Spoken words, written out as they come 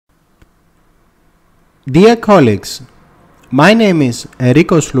Dear colleagues, my name is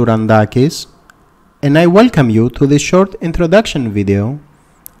Enrikos Lourandakis and I welcome you to this short introduction video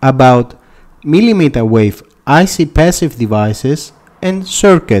about millimeter wave IC passive devices and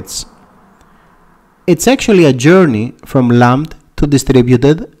circuits. It's actually a journey from lumped to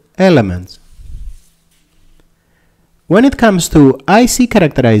distributed elements. When it comes to IC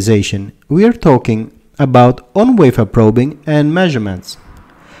characterization, we are talking about on-wafer probing and measurements.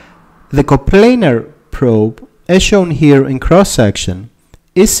 The Coplanar Probe, as shown here in cross-section,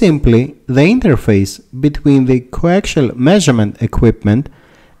 is simply the interface between the coaxial measurement equipment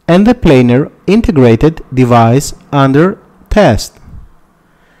and the planar integrated device under test.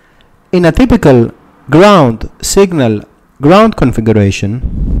 In a typical ground signal ground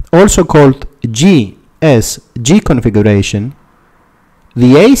configuration, also called GSG configuration,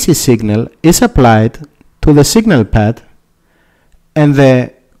 the AC signal is applied to the signal pad and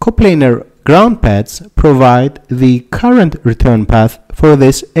the coplanar ground pads provide the current return path for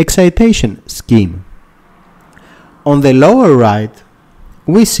this excitation scheme. On the lower right,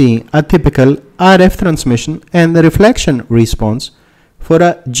 we see a typical RF transmission and reflection response for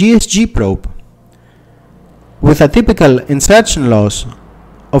a GSG probe, with a typical insertion loss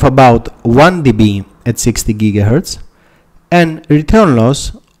of about 1 dB at 60 GHz and return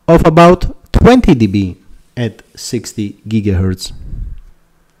loss of about 20 dB at 60 GHz.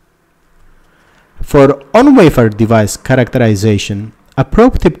 For on-wafer device characterization, a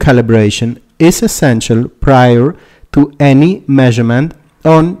probe tip calibration is essential prior to any measurement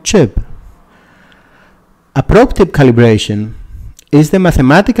on chip. A probe tip calibration is the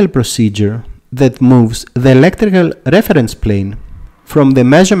mathematical procedure that moves the electrical reference plane from the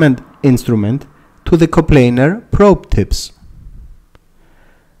measurement instrument to the coplanar probe tips.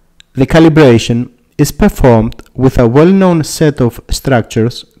 The calibration is performed with a well-known set of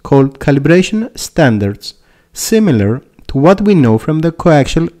structures called calibration standards, similar to what we know from the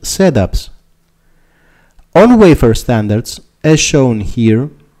coaxial setups. On-wafer standards, as shown here,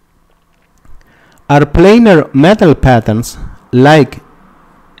 are planar metal patterns like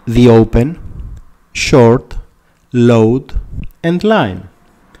the open, short, load, and line,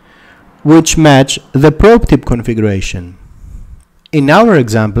 which match the probe tip configuration. In our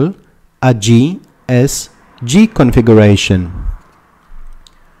example, a GSG configuration.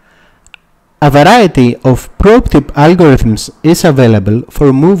 A variety of probe tip algorithms is available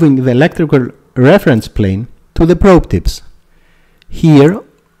for moving the electrical reference plane to the probe tips. Here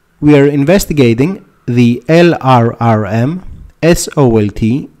we are investigating the LRRM, SOLT,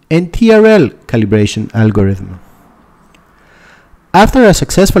 and TRL calibration algorithm. After a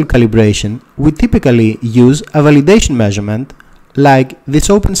successful calibration, we typically use a validation measurement like this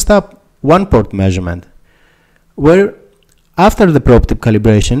open stop one-port measurement, where after the probe tip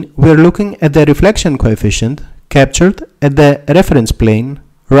calibration, we are looking at the reflection coefficient captured at the reference plane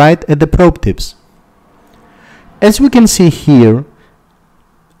right at the probe tips. As we can see here,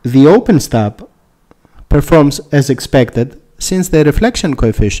 the open stop performs as expected since the reflection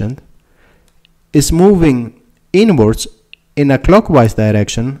coefficient is moving inwards in a clockwise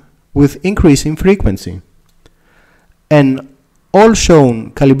direction with increasing frequency, and all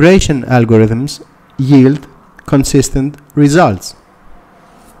shown calibration algorithms yield consistent results.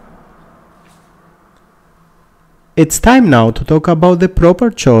 It's time now to talk about the proper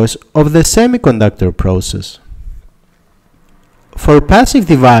choice of the semiconductor process. For passive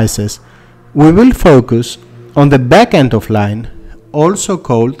devices, we will focus on the backend of line, also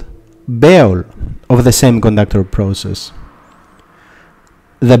called BEOL, of the semiconductor process.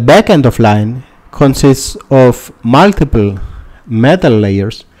 The backend of line consists of multiple metal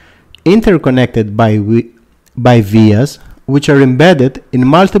layers interconnected by vias which are embedded in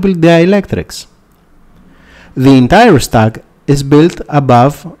multiple dielectrics. The entire stack is built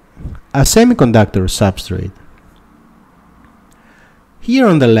above a semiconductor substrate. Here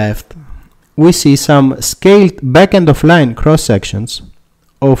on the left, we see some scaled backend of line cross-sections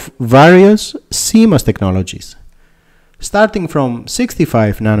of various CMOS technologies, starting from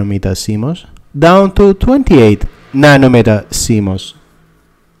 65 nanometer CMOS down to 28 nanometer CMOS.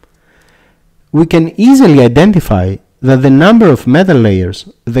 We can easily identify that the number of metal layers,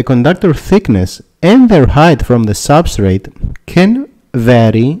 the conductor thickness, and their height from the substrate can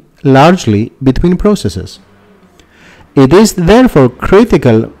vary largely between processes. It is therefore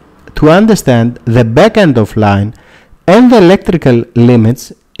critical to understand the backend of line and the electrical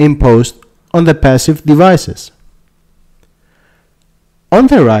limits imposed on the passive devices. On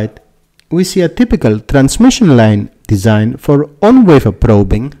the right, we see a typical transmission line design for on-wafer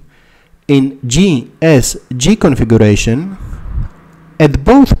probing in GSG configuration at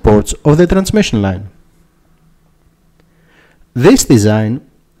both ports of the transmission line. This design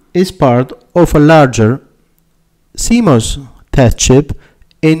is part of a larger CMOS test chip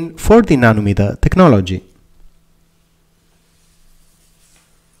in 40 nanometer technology.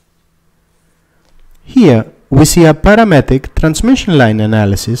 Here we see a parametric transmission line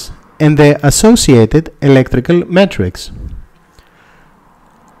analysis and the associated electrical metrics.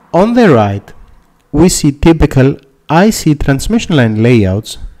 On the right, we see typical IC transmission line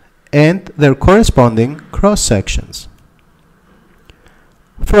layouts and their corresponding cross-sections.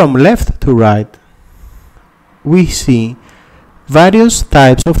 From left to right, we see various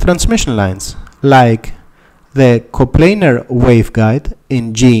types of transmission lines, like the coplanar waveguide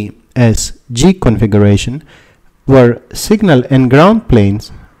in GSG configuration, where signal and ground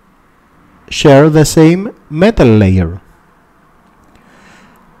planes share the same metal layer.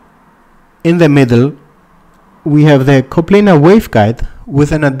 In the middle, we have the coplanar waveguide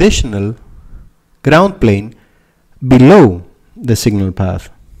with an additional ground plane below the signal path.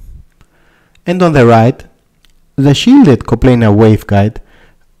 And on the right, the shielded coplanar waveguide,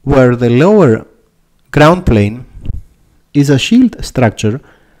 where the lower ground plane is a shield structure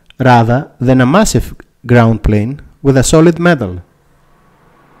rather than a massive ground plane with a solid metal.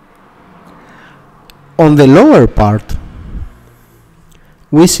 On the lower part,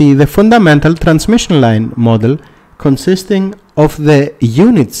 we see the fundamental transmission line model consisting of the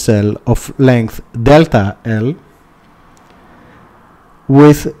unit cell of length delta L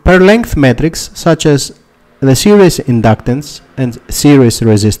with per length metrics such as the series inductance and series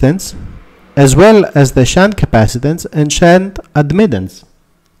resistance, as well as the shunt capacitance and shunt admittance.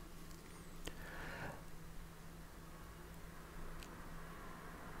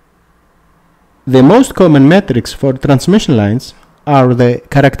 The most common metrics for transmission lines are the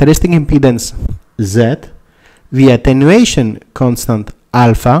characteristic impedance Z, the attenuation constant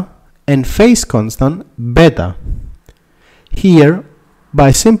alpha, and phase constant beta. Here,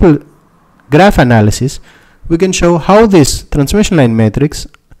 by simple graph analysis, we can show how these transmission line metrics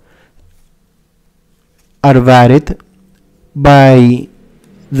are varied by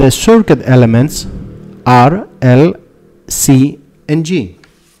the circuit elements R, L, C, and G.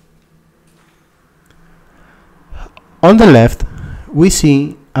 On the left, we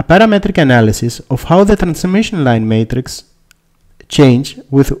see a parametric analysis of how the transmission line matrix change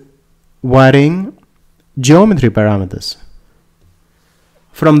with varying geometry parameters.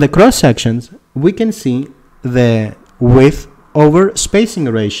 From the cross sections, we can see the width over spacing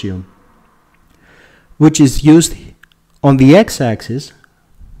ratio, which is used on the x-axis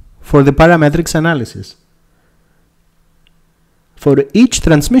for the parametrics analysis. For each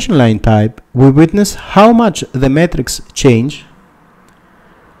transmission line type, we witness how much the metrics change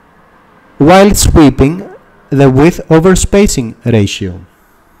while sweeping the width over spacing ratio.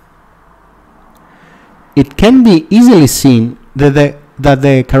 It can be easily seen that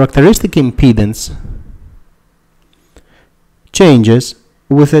the characteristic impedance changes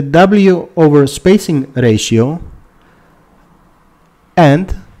with a W over spacing ratio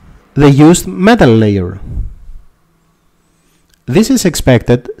and the used metal layer. This is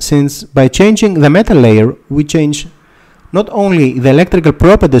expected since by changing the metal layer we change not only the electrical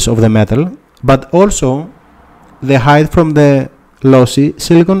properties of the metal but also the height from the lossy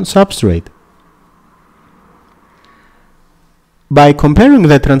silicon substrate. By comparing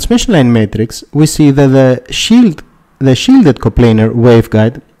the transmission line matrix, we see that the shielded coplanar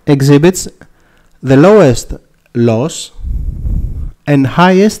waveguide exhibits the lowest loss and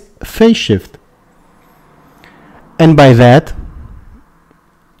highest phase shift, and by that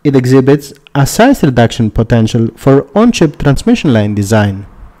it exhibits a size reduction potential for on-chip transmission line design,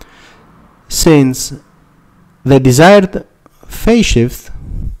 since the desired phase shift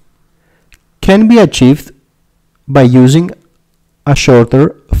can be achieved by using a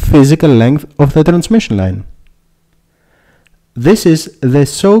shorter physical length of the transmission line. This is the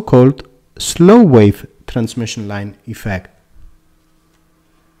so-called slow wave transmission line effect.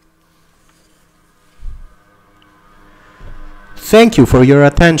 Thank you for your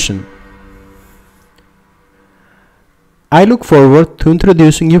attention. I look forward to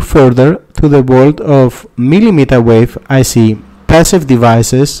introducing you further to the world of millimeter wave IC passive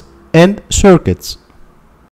devices and circuits.